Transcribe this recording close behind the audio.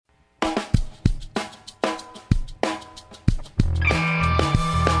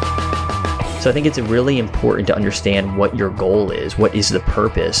So I think it's really important to understand what your goal is, what is the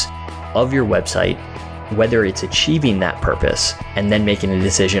purpose of your website, whether it's achieving that purpose, and then making a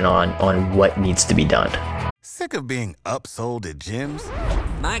decision on what needs to be done. Sick of being upsold at gyms?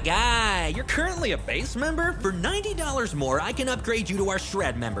 My guy, you're currently a base member? For $90 more, I can upgrade you to our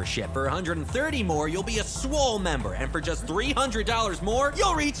Shred membership. For $130 more, you'll be a Swole member. And for just $300 more,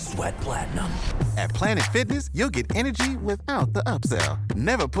 you'll reach Sweat Platinum. At Planet Fitness, you'll get energy without the upsell.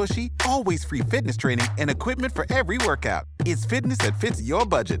 Never pushy, always free fitness training and equipment for every workout. It's fitness that fits your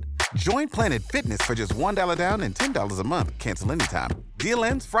budget. Join Planet Fitness for just $1 down and $10 a month. Cancel anytime. Deal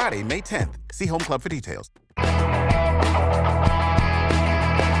ends Friday, May 10th. See Home Club for details.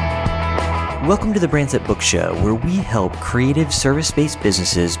 Welcome to the Brands That Book Show, where we help creative service-based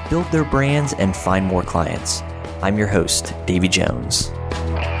businesses build their brands and find more clients. I'm your host, Davey Jones.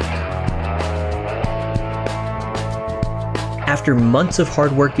 After months of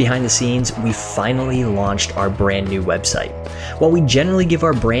hard work behind the scenes, we finally launched our brand new website. While we generally give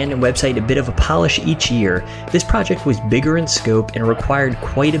our brand and website a bit of a polish each year, this project was bigger in scope and required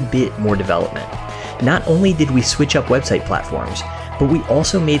quite a bit more development. Not only did we switch up website platforms, but we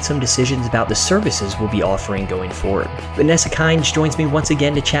also made some decisions about the services we'll be offering going forward. Vanessa Kynes joins me once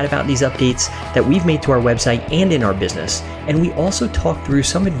again to chat about these updates that we've made to our website and in our business, and we also talk through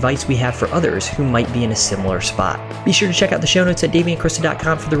some advice we have for others who might be in a similar spot. Be sure to check out the show notes at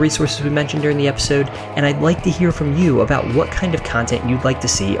daveyandkrista.com for the resources we mentioned during the episode, and I'd like to hear from you about what kind of content you'd like to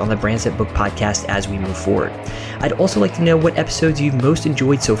see on the Brands That Book podcast as we move forward. I'd also like to know what episodes you've most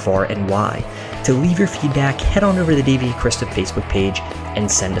enjoyed so far and why. To leave your feedback, head on over to the Davey and Krista Facebook page and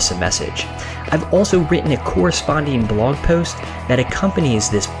send us a message. I've also written a corresponding blog post that accompanies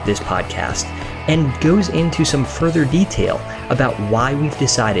this podcast and goes into some further detail about why we've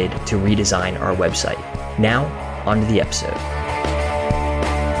decided to redesign our website. Now, on to the episode.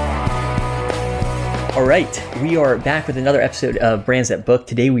 All right, we are back with another episode of Brands That Book.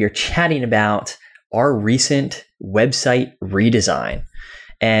 Today we are chatting about our recent website redesign.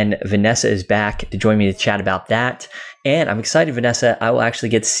 And Vanessa is back to join me to chat about that. And I'm excited, Vanessa. I will actually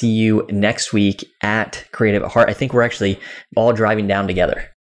get to see you next week at Creative at Heart. I think we're actually all driving down together.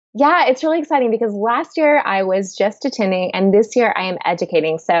 Yeah, it's really exciting because last year I was just attending and this year I am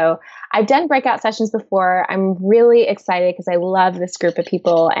educating. So I've done breakout sessions before. I'm really excited because I love this group of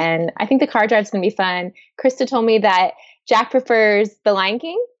people and I think the car drive's going to be fun. Krista told me that Jack prefers The Lion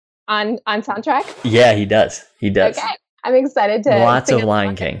King on soundtrack. Yeah, he does. He does. Okay. I'm excited to lots of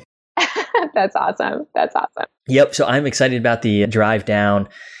Lion King. That's awesome. That's awesome. Yep. So I'm excited about the drive down.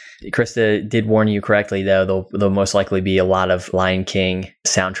 Krista did warn you correctly, though. There'll most likely be a lot of Lion King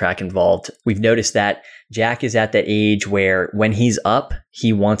soundtrack involved. We've noticed that Jack is at the age where when he's up,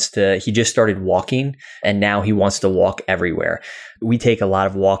 he just started walking and now he wants to walk everywhere. We take a lot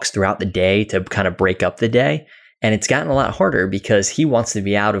of walks throughout the day to kind of break up the day. And it's gotten a lot harder because he wants to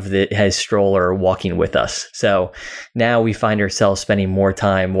be out of his stroller walking with us. So now we find ourselves spending more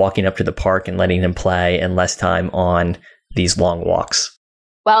time walking up to the park and letting him play and less time on these long walks.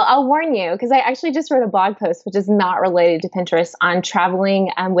 Well, I'll warn you because I actually just wrote a blog post, which is not related to Pinterest, on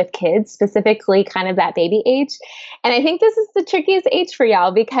traveling with kids, specifically kind of that baby age. And I think this is the trickiest age for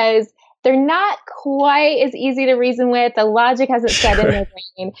y'all because they're not quite as easy to reason with. The logic hasn't set in their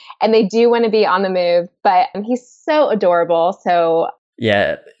brain, and they do want to be on the move. But he's so adorable. So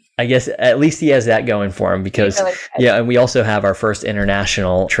yeah, I guess at least he has that going for him because yeah, and we also have our first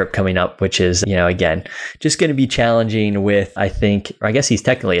international trip coming up, which is, again, just going to be challenging with, I guess he's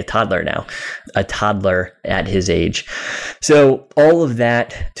technically a toddler now, a toddler at his age. So all of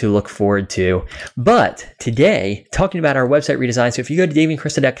that to look forward to. But today, talking about our website redesign. So if you go to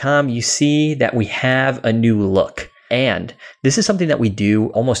daveyandkrista.com, you see that we have a new look. And this is something that we do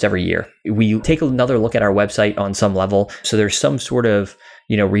almost every year. We take another look at our website on some level. So there's some sort of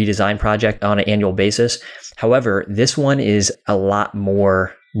redesign project on an annual basis. However, this one is a lot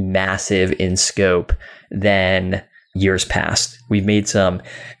more massive in scope than years past. We've made some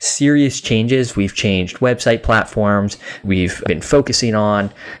serious changes. We've changed website platforms. We've been focusing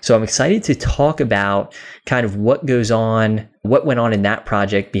on. So I'm excited to talk about kind of what goes on, what went on in that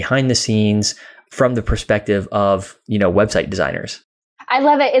project behind the scenes from the perspective of, website designers. I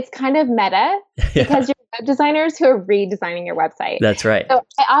love it. It's kind of meta because you're web designers who are redesigning your website. That's right. So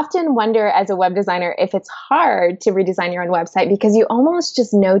I often wonder as a web designer if it's hard to redesign your own website because you almost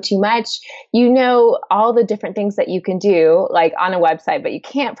just know too much. You know all the different things that you can do like on a website, but you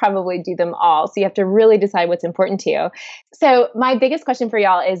can't probably do them all. So you have to really decide what's important to you. So my biggest question for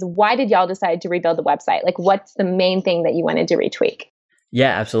y'all is why did y'all decide to rebuild the website? Like what's the main thing that you wanted to retweak?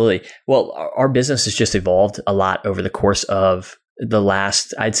 Yeah, absolutely. Well, our business has just evolved a lot over the course of the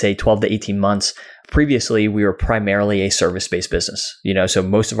last, I'd say 12 to 18 months. Previously, we were primarily a service-based business, so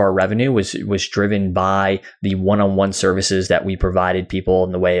most of our revenue was driven by the one-on-one services that we provided people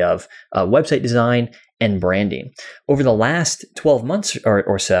in the way of website design and branding. Over the last 12 months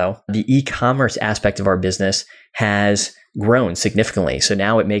or so, the e-commerce aspect of our business has grown significantly. So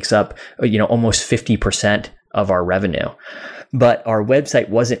now it makes up, almost 50% of our revenue. But our website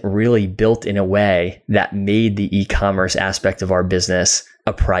wasn't really built in a way that made the e-commerce aspect of our business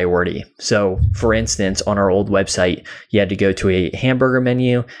a priority. So for instance, on our old website, you had to go to a hamburger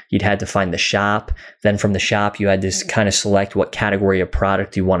menu, you'd had to find the shop. Then from the shop, you had to kind of select what category of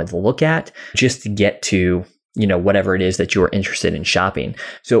product you wanted to look at just to get to whatever it is that you're interested in shopping.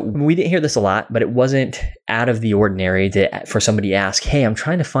 So we didn't hear this a lot, but it wasn't out of the ordinary for somebody to ask, hey, I'm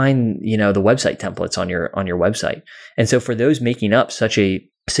trying to find, the website templates on your website. And so for those making up such a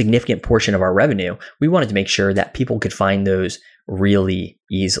significant portion of our revenue, we wanted to make sure that people could find those really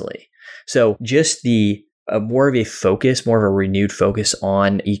easily. So just more of a renewed focus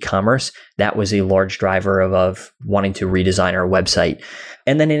on e-commerce, that was a large driver of wanting to redesign our website.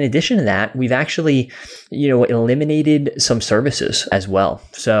 And then in addition to that, we've actually, eliminated some services as well.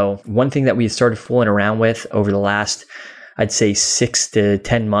 So one thing that we started fooling around with over the last, I'd say 6 to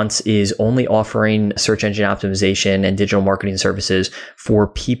 10 months is only offering search engine optimization and digital marketing services for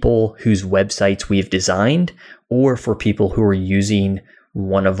people whose websites we've designed or for people who are using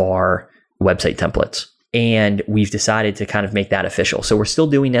one of our website templates. And we've decided to kind of make that official. So we're still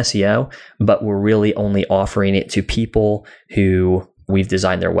doing SEO, but we're really only offering it to people who we've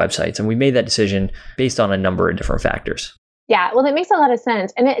designed their websites. And we made that decision based on a number of different factors. Yeah, well, that makes a lot of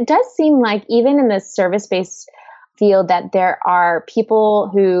sense. And it does seem like even in the service-based field that there are people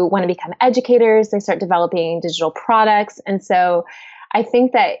who want to become educators, they start developing digital products. And so I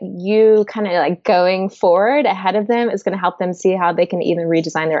think that you kind of like going forward ahead of them is going to help them see how they can even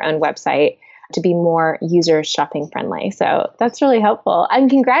redesign their own website to be more user shopping friendly. So that's really helpful. And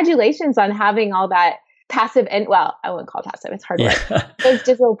congratulations on having all that passive and I wouldn't call it passive. It's hard work. Those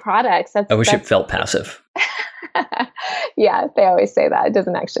digital products. I wish it felt passive. Yeah, they always say that. It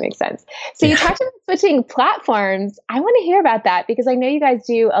doesn't actually make sense. So you talked about switching platforms. I want to hear about that because I know you guys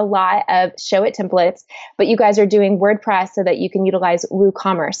do a lot of Showit templates, but you guys are doing WordPress so that you can utilize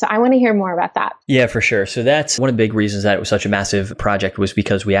WooCommerce. So I want to hear more about that. Yeah, for sure. So that's one of the big reasons that it was such a massive project was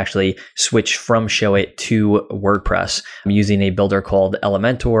because we actually switched from Showit to WordPress using a builder called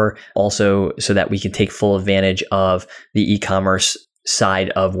Elementor, also so that we could take full advantage of the e-commerce side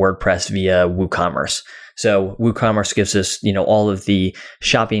of WordPress via WooCommerce. So WooCommerce gives us, all of the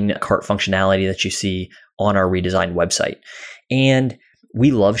shopping cart functionality that you see on our redesigned website. And we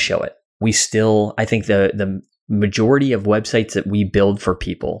love Showit. I think the majority of websites that we build for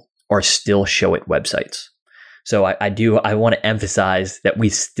people are still Showit websites. So I want to emphasize that we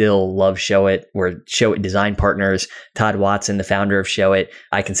still love Showit. We're Showit design partners. Todd Watson, the founder of Showit,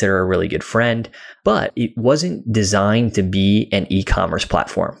 I consider a really good friend, but it wasn't designed to be an e-commerce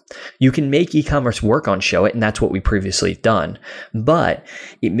platform. You can make e-commerce work on Showit, and that's what we previously done, but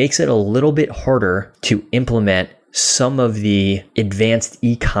it makes it a little bit harder to implement some of the advanced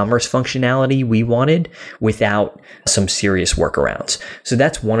e-commerce functionality we wanted without some serious workarounds. So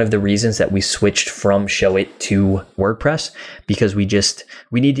that's one of the reasons that we switched from Showit to WordPress, because we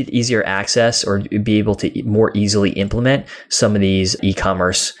needed easier access or be able to more easily implement some of these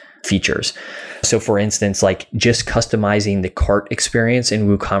e-commerce features. So for instance, like just customizing the cart experience in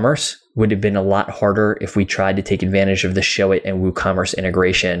WooCommerce would have been a lot harder if we tried to take advantage of the Showit and WooCommerce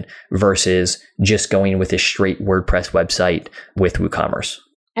integration versus just going with a straight WordPress website with WooCommerce.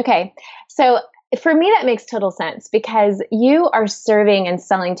 Okay. So for me, that makes total sense because you are serving and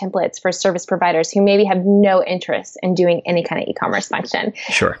selling templates for service providers who maybe have no interest in doing any kind of e-commerce function.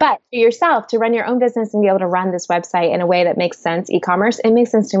 Sure. But for yourself, to run your own business and be able to run this website in a way that makes sense, e-commerce, it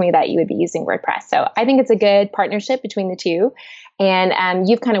makes sense to me that you would be using WordPress. So I think it's a good partnership between the two. And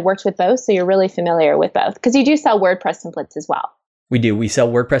you've kind of worked with both, so you're really familiar with both because you do sell WordPress templates as well. We do. We sell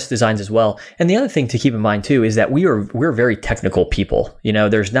WordPress designs as well. And the other thing to keep in mind too is that we're very technical people.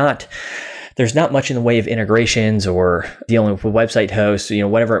 There's not much in the way of integrations or dealing with website hosts,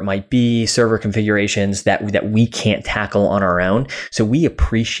 whatever it might be, server configurations that we can't tackle on our own. So we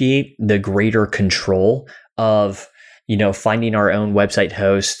appreciate the greater control of finding our own website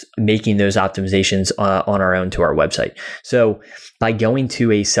host, making those optimizations on our own to our website. So by going to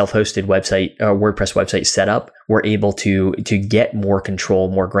a self-hosted website, WordPress website setup, we're able to get more control,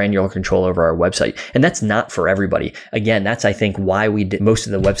 more granular control over our website. And that's not for everybody. Again, that's, I think, why most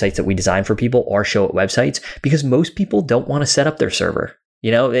of the websites that we design for people are Showit websites, because most people don't want to set up their server.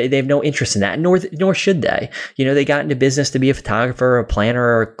 They have no interest in that, nor should they. They got into business to be a photographer, a planner,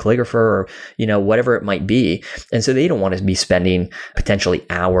 or a calligrapher, or, whatever it might be. And so they don't want to be spending potentially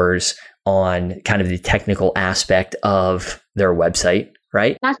hours on kind of the technical aspect of their website.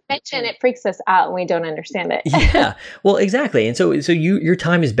 Right. Not to mention it freaks us out when we don't understand it. Yeah, well, exactly. And so your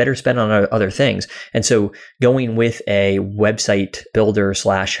time is better spent on other things. And so going with a website builder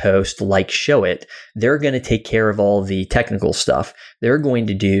 / host like Showit, they're going to take care of all the technical stuff. They're going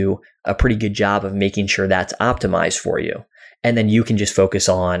to do a pretty good job of making sure that's optimized for you. And then you can just focus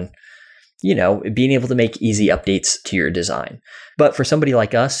on, being able to make easy updates to your design. But for somebody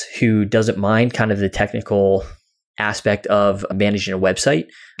like us who doesn't mind kind of the technical aspect of managing a website,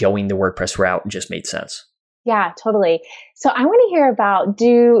 going the WordPress route just made sense. Yeah, totally. So I want to hear about,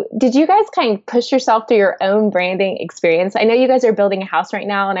 did you guys kind of push yourself through your own branding experience? I know you guys are building a house right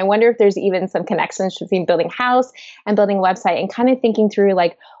now, and I wonder if there's even some connections between building a house and building a website and kind of thinking through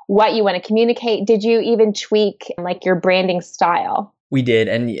like what you want to communicate. Did you even tweak like your branding style? We did.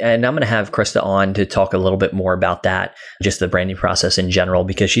 And I'm going to have Krista on to talk a little bit more about that, just the branding process in general,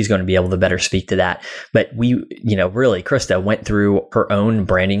 because she's going to be able to better speak to that. But we, really, Krista went through her own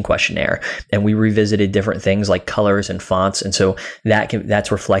branding questionnaire and we revisited different things like colors and fonts. And so that's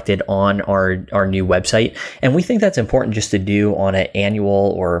reflected on our new website. And we think that's important just to do on an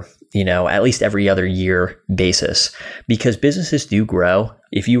annual or, at least every other year basis, because businesses do grow.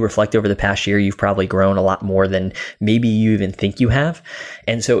 If you reflect over the past year, you've probably grown a lot more than maybe you even think you have.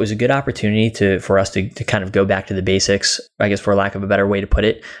 And so it was a good opportunity for us to kind of go back to the basics, I guess, for lack of a better way to put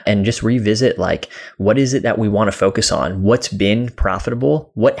it, and just revisit like, what is it that we want to focus on? What's been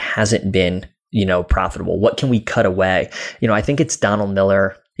profitable? What hasn't been, profitable? What can we cut away? I think it's Donald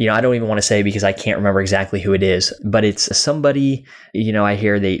Miller. I don't even want to say because I can't remember exactly who it is, but it's somebody, I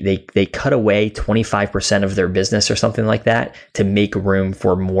hear they cut away 25% of their business or something like that to make room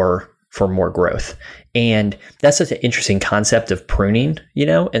for more growth. And that's such an interesting concept of pruning,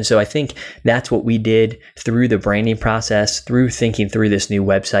 And so I think that's what we did through the branding process, through thinking through this new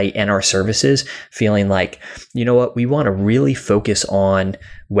website and our services, feeling like, we want to really focus on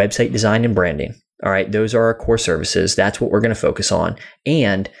website design and branding. All right, those are our core services. That's what we're going to focus on,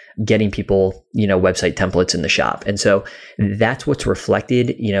 and getting people, website templates in the shop. And so that's what's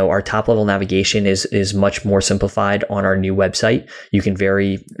reflected. Our top level navigation is much more simplified on our new website. You can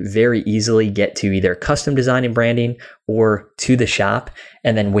very, very easily get to either custom design and branding or to the shop,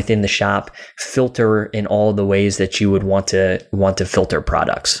 and then within the shop, filter in all the ways that you would want to filter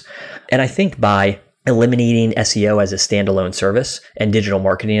products. And I think by eliminating SEO as a standalone service and digital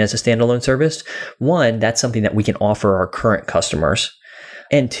marketing as a standalone service, one, that's something that we can offer our current customers.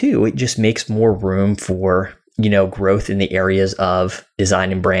 And two, it just makes more room for, growth in the areas of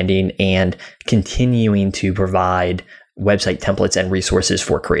design and branding and continuing to provide website templates and resources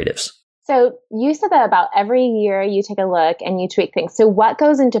for creatives. So you said that about every year you take a look and you tweak things. So what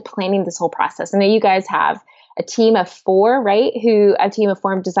goes into planning this whole process? I know you guys have a team of 4, right? A team of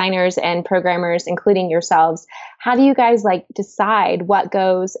 4 designers and programmers, including yourselves. How do you guys decide what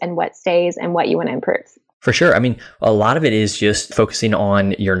goes and what stays and what you want to improve? For sure. I mean, a lot of it is just focusing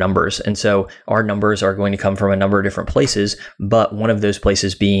on your numbers. And so our numbers are going to come from a number of different places, but one of those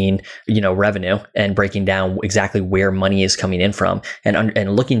places being, revenue, and breaking down exactly where money is coming in from,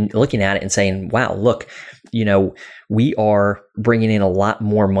 and looking at it and saying, wow, look, we are bringing in a lot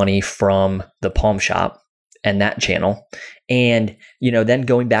more money from the Palm Shop and that channel. And, then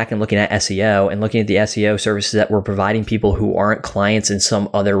going back and looking at SEO and looking at the SEO services that we're providing people who aren't clients in some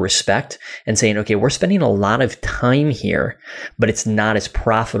other respect, and saying, okay, we're spending a lot of time here, but it's not as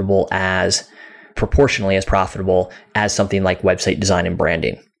proportionally as profitable as something like website design and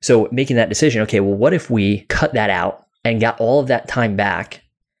branding. So making that decision, okay, well, what if we cut that out and got all of that time back,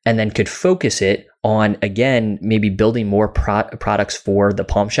 and then could focus it on, again, maybe building more products for the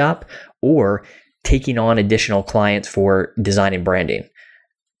Palm Shop, or taking on additional clients for design and branding.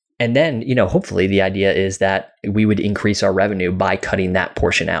 And then, hopefully the idea is that we would increase our revenue by cutting that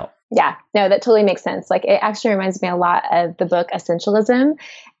portion out. Yeah, no, that totally makes sense. It actually reminds me a lot of the book Essentialism.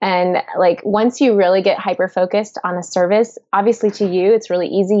 And once you really get hyper-focused on a service, obviously to you, it's really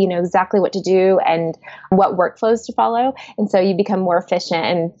easy. You know exactly what to do and what workflows to follow. And so you become more efficient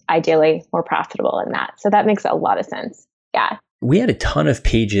and ideally more profitable in that. So that makes a lot of sense. Yeah. We had a ton of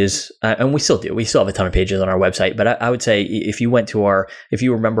pages, and we still do. We still have a ton of pages on our website. But I would say if you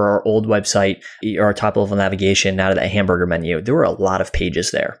remember our old website, our top level navigation out of that hamburger menu, there were a lot of pages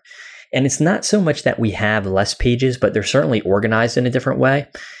there. And it's not so much that we have less pages, but they're certainly organized in a different way.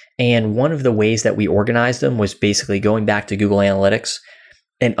 And one of the ways that we organized them was basically going back to Google Analytics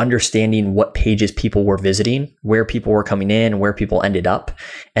and understanding what pages people were visiting, where people were coming in, where people ended up,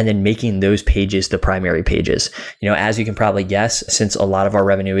 and then making those pages the primary pages. As you can probably guess, since a lot of our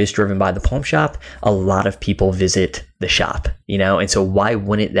revenue is driven by the Palm Shop, a lot of people visit the shop, and so why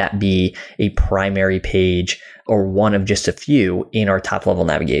wouldn't that be a primary page or one of just a few in our top level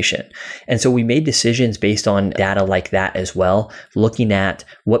navigation? And so we made decisions based on data like that as well, looking at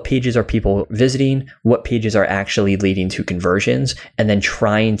what pages are people visiting, what pages are actually leading to conversions, and then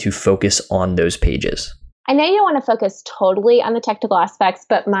trying to focus on those pages. I know you don't want to focus totally on the technical aspects,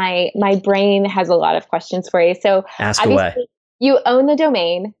 but my brain has a lot of questions for you. So ask away. You own the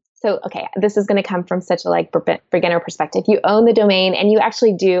domain. So, okay, this is going to come from such a beginner perspective. You own the domain and you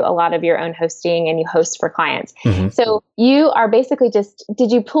actually do a lot of your own hosting and you host for clients. Mm-hmm. So you are basically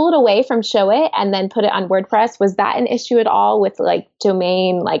did you pull it away from Showit and then put it on WordPress? Was that an issue at all with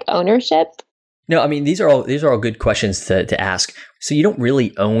domain ownership? No, I mean, these are all good questions to ask. So you don't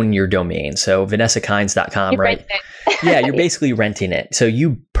really own your domain. So VanessaKinds.com, right? Yeah, you're basically renting it. So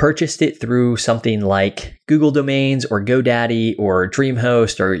you purchased it through something like Google Domains or GoDaddy or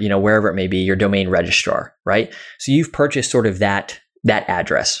DreamHost or, wherever it may be, your domain registrar, right? So you've purchased sort of that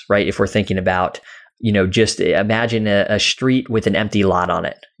address, right? If we're thinking about, just imagine a street with an empty lot on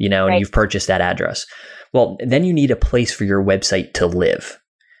it, and right. You've purchased that address. Well, then you need a place for your website to live.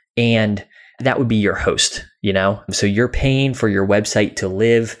 And that would be your host, So you're paying for your website to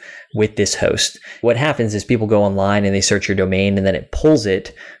live with this host. What happens is people go online and they search your domain and then it pulls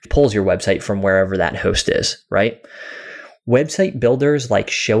your website from wherever that host is, right? Website builders like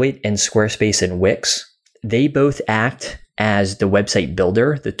Showit and Squarespace and Wix, they both act as the website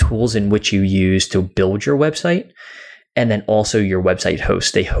builder, the tools in which you use to build your website. And then also your website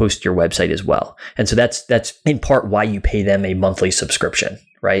host, they host your website as well. And so that's in part why you pay them a monthly subscription,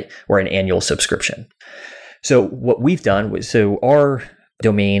 right? Or an annual subscription. So what we've done was, our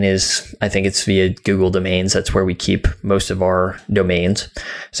domain is, I think it's via Google Domains. That's where we keep most of our domains.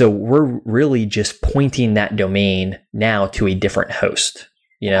 So we're really just pointing that domain now to a different host,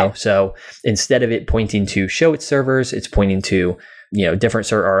 So instead of it pointing to Showit servers, it's pointing to,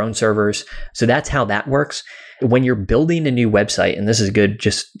 our own servers. So that's how that works. When you're building a new website, and this is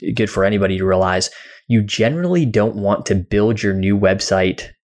just good for anybody to realize, you generally don't want to build your new website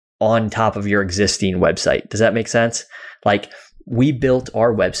on top of your existing website. Does that make sense? We built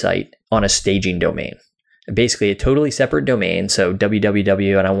our website on a staging domain, basically a totally separate domain. So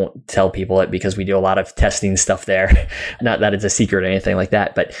www, and I won't tell people it because we do a lot of testing stuff there. Not that it's a secret or anything like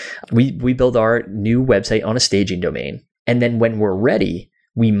that, but we build our new website on a staging domain. And then when we're ready,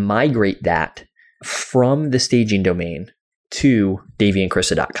 we migrate that from the staging domain to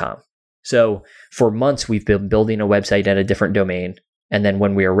DaveyandKrista.com. So for months, we've been building a website at a different domain. And then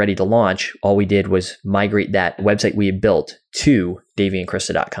when we were ready to launch, all we did was migrate that website we had built to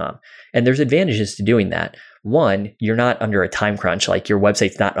DaveyandKrista.com. And there's advantages to doing that. One, you're not under a time crunch. Your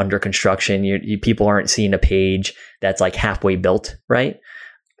website's not under construction. People aren't seeing a page that's halfway built, right?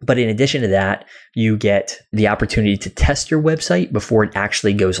 But in addition to that, you get the opportunity to test your website before it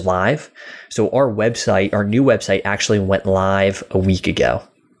actually goes live. So our new website actually went live a week ago.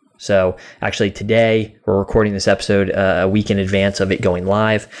 So actually today, we're recording this episode a week in advance of it going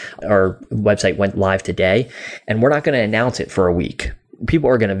live. Our website went live today, and we're not going to announce it for a week. People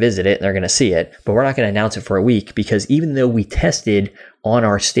are going to visit it and they're going to see it, but we're not going to announce it for a week because even though we tested on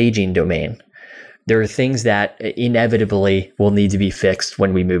our staging domain, there are things that inevitably will need to be fixed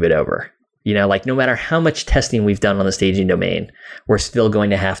when we move it over. No matter how much testing we've done on the staging domain, we're still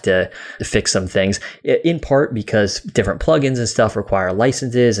going to have to fix some things, in part because different plugins and stuff require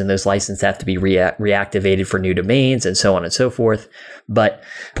licenses, and those licenses have to be reactivated for new domains and so on and so forth. But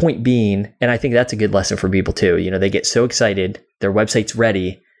point being, and I think that's a good lesson for people too, they get so excited, their website's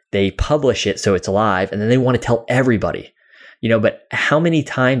ready, they publish it so it's live, and then they want to tell everybody. But how many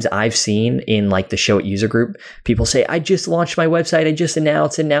times I've seen in the Showit user group, people say, I just launched my website, I just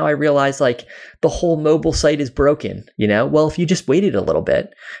announced, and now I realize the whole mobile site is broken. Well, if you just waited a little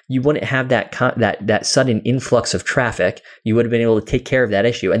bit, you wouldn't have that sudden influx of traffic. You would have been able to take care of that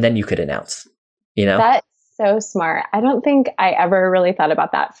issue, and then you could announce. That's so smart. I don't think I ever really thought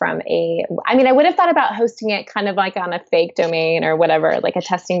about that I would have thought about hosting it kind of on a fake domain or whatever, a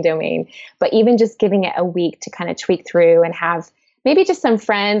testing domain, but even just giving it a week to kind of tweak through and have maybe just some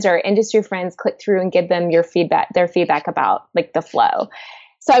friends or industry friends click through and give them their feedback about the flow.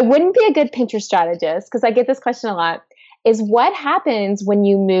 So I wouldn't be a good Pinterest strategist because I get this question a lot. Is what happens when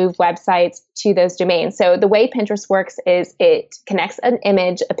you move websites to those domains. So the way Pinterest works is it connects an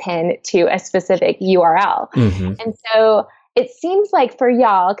image, a pin to a specific URL. Mm-hmm. And so it seems like for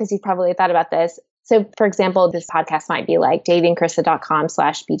y'all, because you've probably thought about this, So for example, this podcast might be like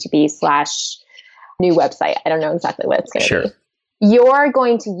daveyandkrista.com/B2B/new website. I don't know exactly what it's going to be. You're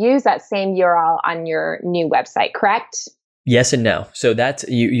going to use that same URL on your new website, correct? Yes and no. So that's,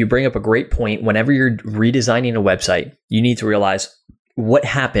 you bring up a great point. Whenever you're redesigning a website, you need to realize what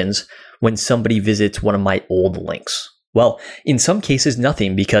happens when somebody visits one of my old links. Well, in some cases,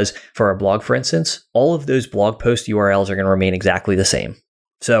 nothing, because for our blog, for instance, all of those blog post URLs are going to remain exactly the same.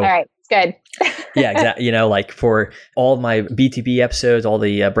 So, all right, good. Yeah, exactly. Like for all of my BTB episodes, all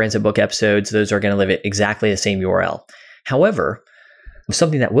the Brands and Book episodes, those are going to live at exactly the same URL. However,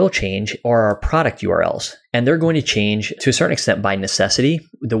 something that will change are our product URLs, and they're going to change to a certain extent by necessity.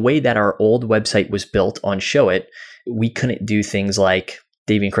 The way that our old website was built on Showit, we couldn't do things like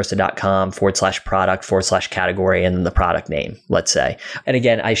daveyandkrista.com/product/category and then the product name, let's say. And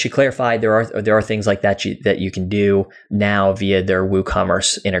again, I should clarify, there are things like that that you can do now via their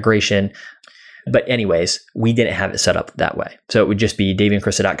WooCommerce integration. But anyways, we didn't have it set up that way. So it would just be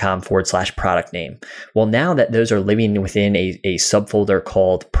daveyandkrista.com/product name. Well, now that those are living within a subfolder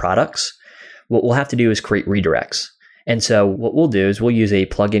called products, what we'll have to do is create redirects. And so what we'll do is we'll use a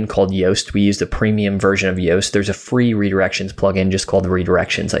plugin called Yoast. We use the premium version of Yoast. There's a free redirections plugin just called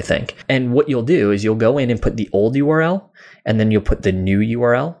Redirections, I think. And what you'll do is you'll go in and put the old URL, and then you'll put the new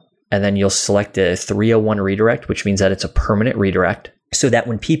URL, and then you'll select a 301 redirect, which means that it's a permanent redirect. So that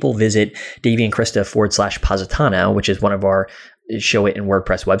when people visit daveyandkrista.com/Positano, which is one of our Showit and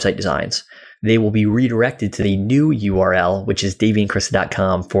WordPress website designs, they will be redirected to the new URL, which is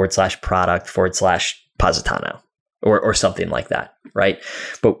daveyandkrista.com/product/Positano or something like that, right?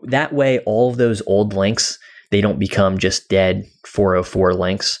 But that way, all of those old links, they don't become just dead 404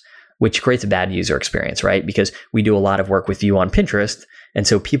 links, which creates a bad user experience, right? Because we do a lot of work with you on Pinterest. And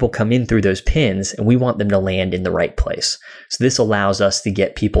so people come in through those pins and we want them to land in the right place. So this allows us to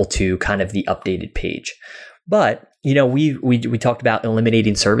get people to kind of the updated page. But, we talked about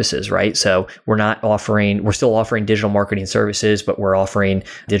eliminating services, right? So we're still offering digital marketing services, but we're offering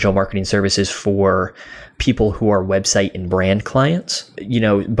digital marketing services for people who are website and brand clients,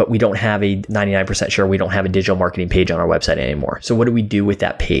 but we don't have 99% sure we don't have a digital marketing page on our website anymore. So what do we do with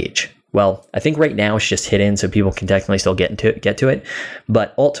that page? Well, I think right now it's just hidden so people can technically still get to it.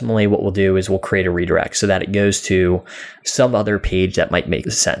 But ultimately what we'll do is we'll create a redirect so that it goes to some other page that might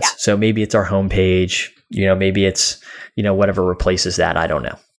make sense. Yeah. So maybe it's our homepage, maybe it's, whatever replaces that. I don't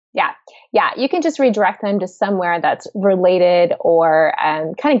know. Yeah. You can just redirect them to somewhere that's related or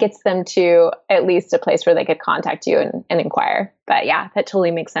kind of gets them to at least a place where they could contact you and inquire. But yeah, that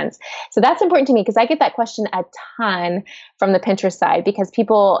totally makes sense. So that's important to me because I get that question a ton from the Pinterest side because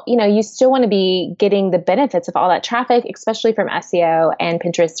people, you still want to be getting the benefits of all that traffic, especially from SEO and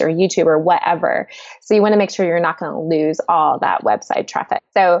Pinterest or YouTube or whatever. So you want to make sure you're not going to lose all that website traffic.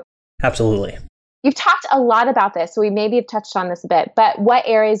 So absolutely. You've talked a lot about this, so we maybe have touched on this a bit, but what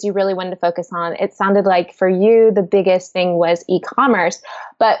areas you really wanted to focus on? It sounded like for you, the biggest thing was e-commerce,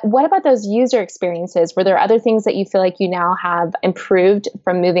 but what about those user experiences? Were there other things that you feel like you now have improved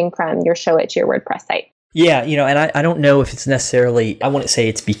from moving from your Showit to your WordPress site? Yeah, and I don't know if it's necessarily, I wouldn't say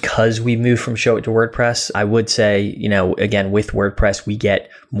it's because we moved from Showit to WordPress. I would say, again, with WordPress, we get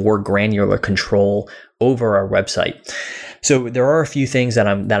more granular control over our website. So there are a few things that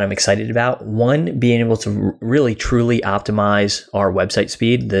I'm excited about. One, being able to really truly optimize our website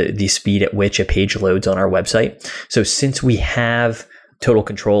speed, the speed at which a page loads on our website. So since we have total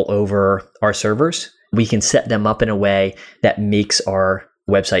control over our servers, we can set them up in a way that makes our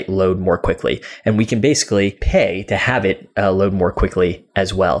website load more quickly. And we can basically pay to have it load more quickly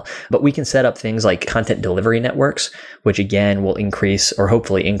as well. But we can set up things like content delivery networks, which again will increase or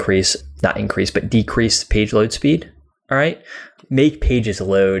hopefully decrease page load speed. All right. Make pages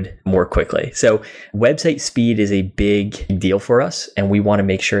load more quickly. So website speed is a big deal for us, and we want to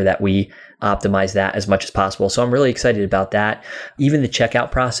make sure that we optimize that as much as possible. So I'm really excited about that. Even the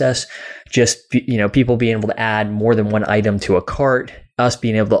checkout process, just, people being able to add more than one item to a cart, us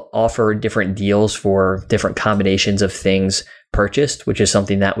being able to offer different deals for different combinations of things purchased, which is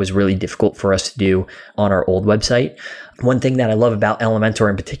something that was really difficult for us to do on our old website. One thing that I love about Elementor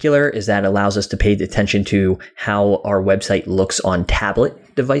in particular is that it allows us to pay attention to how our website looks on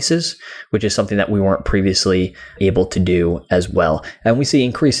tablet devices, which is something that we weren't previously able to do as well. And we see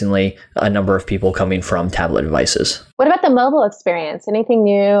increasingly a number of people coming from tablet devices. What about the mobile experience? Anything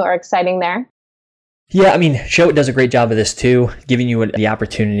new or exciting there? Yeah, Showit does a great job of this too, giving you the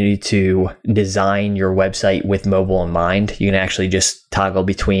opportunity to design your website with mobile in mind. You can actually just toggle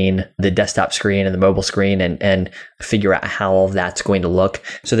between the desktop screen and the mobile screen and figure out how all of that's going to look.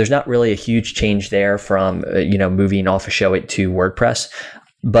 So there's not really a huge change there from, moving off of Showit to WordPress,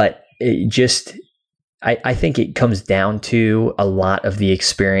 but I think it comes down to a lot of the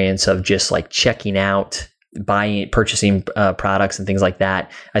experience of just like checking out, purchasing products and things like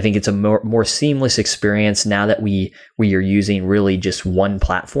that. I think it's a more seamless experience now that we are using really just one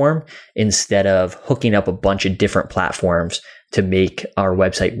platform instead of hooking up a bunch of different platforms to make our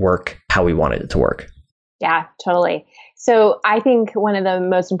website work how we wanted it to work. Yeah, totally. So I think one of the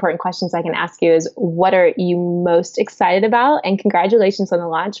most important questions I can ask you is, what are you most excited about? And congratulations on the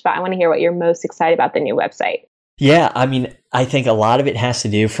launch, but I want to hear what you're most excited about the new website. Yeah, I mean, I think a lot of it has to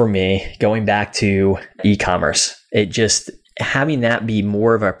do for me going back to e-commerce. It just having that be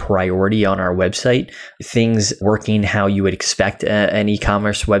more of a priority on our website, things working how you would expect an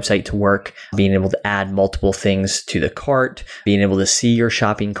e-commerce website to work, being able to add multiple things to the cart, being able to see your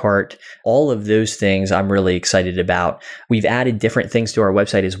shopping cart, all of those things I'm really excited about. We've added different things to our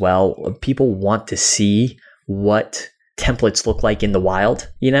website as well. People want to see what templates look like in the wild,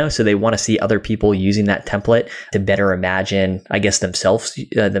 so they want to see other people using that template to better imagine, I guess, themselves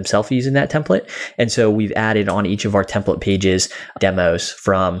using that template. And so we've added on each of our template pages demos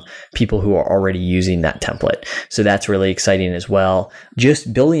from people who are already using that template. So that's really exciting as well.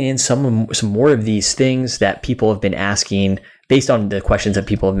 Just building in some more of these things that people have been asking based on the questions that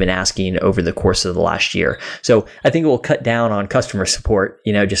people have been asking over the course of the last year. So I think it will cut down on customer support,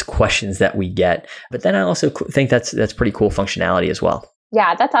 just questions that we get. But then I also think that's pretty cool functionality as well.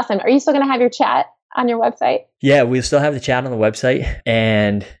 Yeah, that's awesome. Are you still going to have your chat on your website? Yeah, we still have the chat on the website.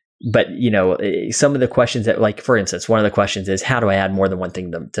 But some of the questions that, like, for instance, one of the questions is, how do I add more than one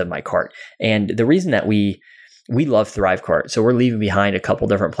thing to my cart? And the reason that we love Thrivecart. So we're leaving behind a couple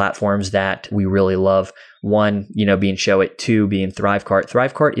different platforms that we really love. One, being Showit. Two, being Thrivecart.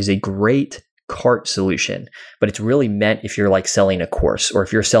 Thrivecart is a great cart solution, but it's really meant if you're like selling a course or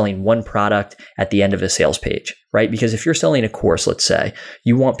if you're selling one product at the end of a sales page, right? Because if you're selling a course, let's say,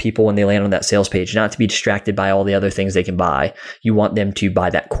 you want people when they land on that sales page not to be distracted by all the other things they can buy. You want them to buy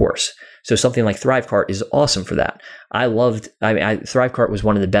that course. So something like Thrivecart is awesome for that. Thrivecart was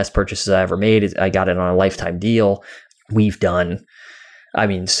one of the best purchases I ever made. I got it on a lifetime deal. We've done,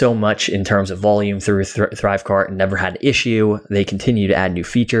 so much in terms of volume through Thrivecart and never had an issue. They continue to add new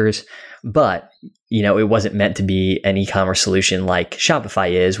features, but it wasn't meant to be an e-commerce solution like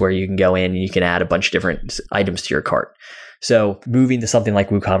Shopify is, where you can go in and you can add a bunch of different items to your cart. So moving to something like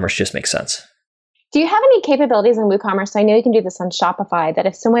WooCommerce just makes sense. Do you have any capabilities in WooCommerce? So I know you can do this on Shopify, that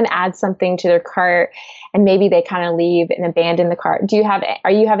if someone adds something to their cart and maybe they kind of leave and abandon the cart, do you have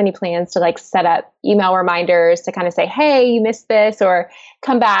any plans to like set up email reminders to kind of say, hey, you missed this, or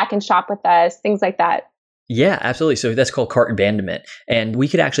come back and shop with us, things like that? Yeah, absolutely. So that's called cart abandonment. And we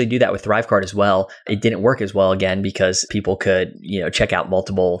could actually do that with Thrivecart as well. It didn't work as well, again, because people could, check out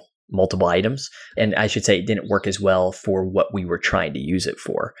multiple items. And I should say it didn't work as well for what we were trying to use it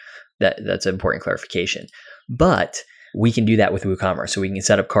for. That's an important clarification. But we can do that with WooCommerce. So we can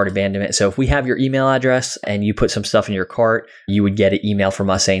set up cart abandonment. So if we have your email address and you put some stuff in your cart, you would get an email from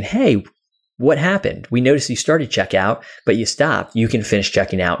us saying, hey, what happened? We noticed you started checkout, but you stopped. You can finish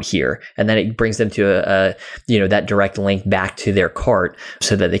checking out here. And then it brings them to that direct link back to their cart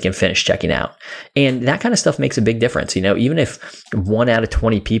so that they can finish checking out. And that kind of stuff makes a big difference. Even if 1 out of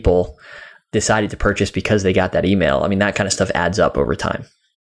 20 people decided to purchase because they got that email, that kind of stuff adds up over time.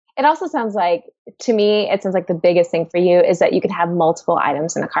 It also sounds like, to me, the biggest thing for you is that you can have multiple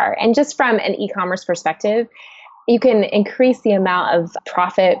items in a cart. And just from an e-commerce perspective, you can increase the amount of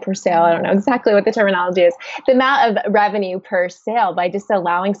profit per sale. I don't know exactly what the terminology is, the amount of revenue per sale by just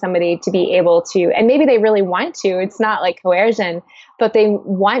allowing somebody to be able to, and maybe they really want to, it's not like coercion, but they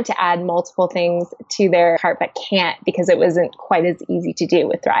want to add multiple things to their cart, but can't because it wasn't quite as easy to do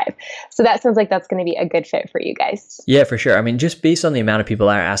with Thrive. So that sounds like that's going to be a good fit for you guys. Yeah, for sure. Just based on the amount of people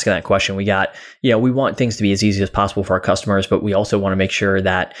that are asking that question, we want things to be as easy as possible for our customers, but we also want to make sure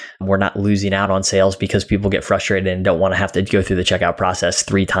that we're not losing out on sales because people get frustrated and don't want to have to go through the checkout process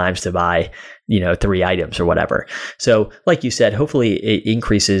 3 times to buy 3 items or whatever. So like you said, hopefully it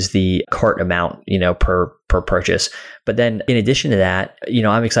increases the cart amount, per purchase. But then in addition to that,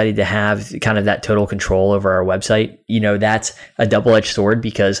 I'm excited to have kind of that total control over our website. That's a double-edged sword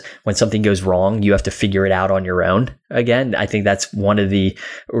because when something goes wrong, you have to figure it out on your own. Again, I think that's one of the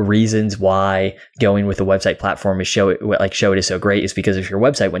reasons why going with a website platform is Showit is so great, is because if your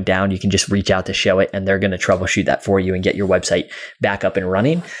website went down, you can just reach out to Showit and they're going to troubleshoot that for you and get your website back up and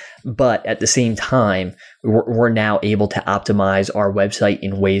running. But at the same time, we're now able to optimize our website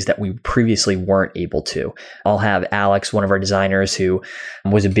in ways that we previously weren't able to. I'll have Alex, one of our designers who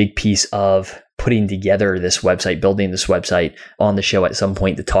was a big piece of putting together this website, building this website, on the show at some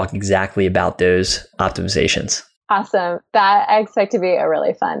point to talk exactly about those optimizations. Awesome. I expect to be a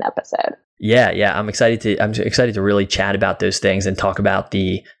really fun episode. Yeah. I'm excited to really chat about those things and talk about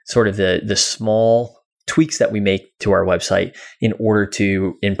the sort of the small tweaks that we make to our website in order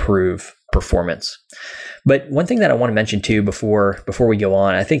to improve performance. But one thing that I want to mention too before we go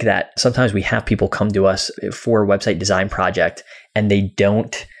on, I think that sometimes we have people come to us for a website design project and they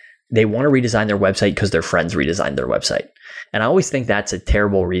want to redesign their website because their friends redesigned their website. And I always think that's a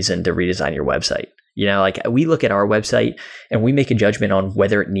terrible reason to redesign your website. Like we look at our website and we make a judgment on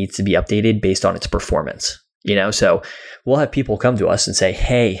whether it needs to be updated based on its performance. So we'll have people come to us and say,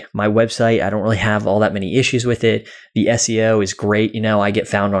 hey, my website, I don't really have all that many issues with it. The SEO is great. I get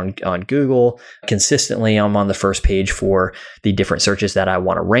found on Google consistently. I'm on the first page for the different searches that I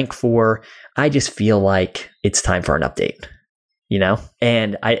want to rank for. I just feel like it's time for an update.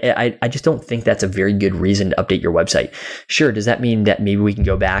 And I just don't think that's a very good reason to update your website. Sure. Does that mean that maybe we can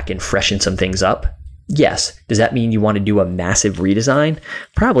go back and freshen some things up? Yes. Does that mean you want to do a massive redesign?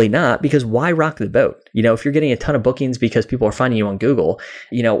 Probably not, because why rock the boat? If you're getting a ton of bookings because people are finding you on Google,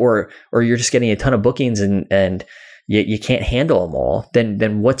 or you're just getting a ton of bookings and you can't handle them all,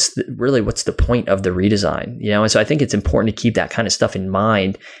 then what's the point of the redesign? And so I think it's important to keep that kind of stuff in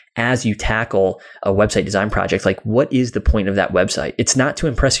mind as you tackle a website design project. Like, what is the point of that website? It's not to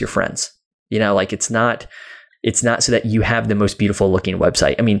impress your friends. It's not so that you have the most beautiful looking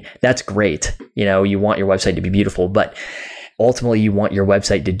website. I mean, that's great. You want your website to be beautiful, but ultimately you want your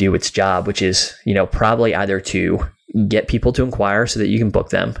website to do its job, which is, probably either to get people to inquire so that you can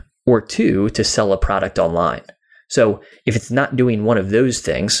book them, or two, to sell a product online. So if it's not doing one of those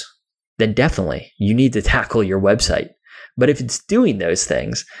things, then definitely you need to tackle your website. But if it's doing those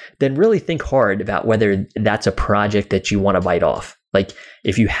things, then really think hard about whether that's a project that you want to bite off. Like,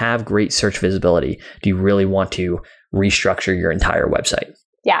 if you have great search visibility, do you really want to restructure your entire website?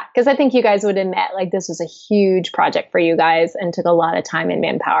 Yeah, because I think you guys would admit like this was a huge project for you guys and took a lot of time and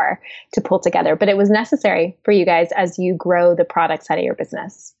manpower to pull together, but it was necessary for you guys as you grow the product side of your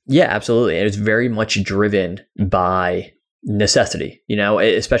business. Yeah, absolutely. And it's very much driven by necessity,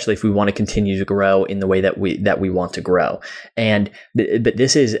 especially if we want to continue to grow in the way that we want to grow. But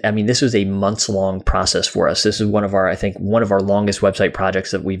this was a months-long process for us. This is one of our longest website projects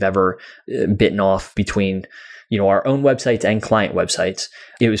that we've ever bitten off between our own websites and client websites.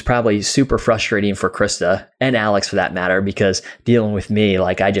 It was probably super frustrating for Krista and Alex for that matter, because dealing with me,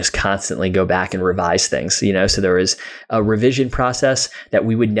 like I just constantly go back and revise things, so there was a revision process that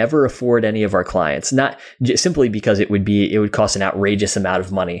we would never afford any of our clients, not just simply because it would cost an outrageous amount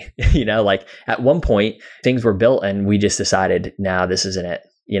of money. Like at one point things were built and we just decided, no, this isn't it,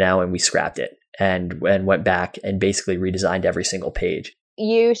 and we scrapped it and went back and basically redesigned every single page.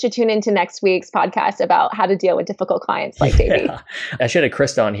 You should tune into next week's podcast about how to deal with difficult clients like Davey. Yeah. I should have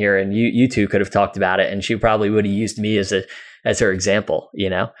Krista on here, and you two could have talked about it, and she probably would have used me as her example,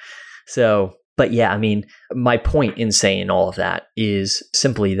 So, but yeah, I mean, my point in saying all of that is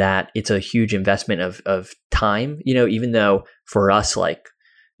simply that it's a huge investment of time, even though for us, like,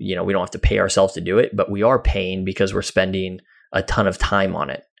 we don't have to pay ourselves to do it, but we are paying because we're spending a ton of time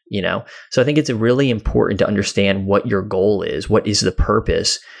on it. So I think it's really important to understand what your goal is, what is the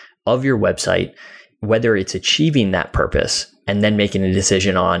purpose of your website, whether it's achieving that purpose, and then making a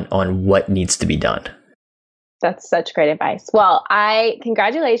decision on what needs to be done. That's such great advice. Well,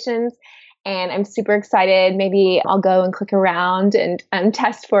 congratulations. And I'm super excited. Maybe I'll go and click around and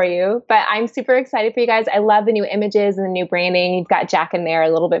test for you. But I'm super excited for you guys. I love the new images and the new branding. You've got Jack in there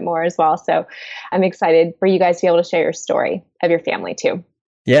a little bit more as well. So I'm excited for you guys to be able to share your story of your family too.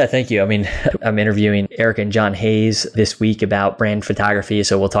 Yeah, thank you. I mean, I'm interviewing Eric and John Hayes this week about brand photography.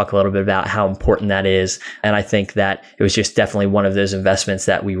 So we'll talk a little bit about how important that is. And I think that it was just definitely one of those investments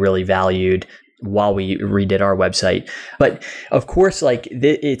that we really valued while we redid our website. But of course, like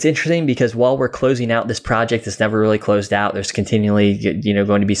it's interesting because while we're closing out this project, it's never really closed out. There's continually,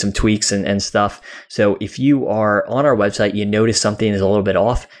 going to be some tweaks and stuff. So if you are on our website, you notice something is a little bit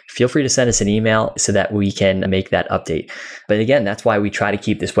off, feel free to send us an email so that we can make that update. But again, that's why we try to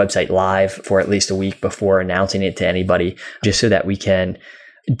keep this website live for at least a week before announcing it to anybody, just so that we can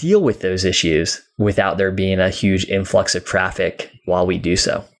deal with those issues without there being a huge influx of traffic while we do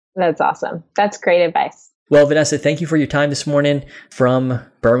so. That's awesome. That's great advice. Well, Vanessa, thank you for your time this morning from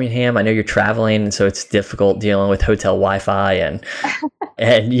Birmingham. I know you're traveling, and so it's difficult dealing with hotel Wi-Fi and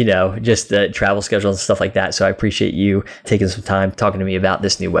just the travel schedule and stuff like that. So I appreciate you taking some time talking to me about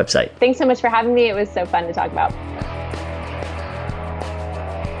this new website. Thanks so much for having me. It was so fun to talk about.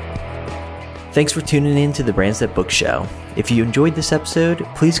 Thanks for tuning in to the Brands That Book Show. If you enjoyed this episode,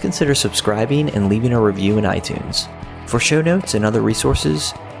 please consider subscribing and leaving a review in iTunes. For show notes and other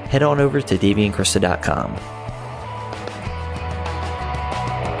resources, head on over to daveyandkrista.com.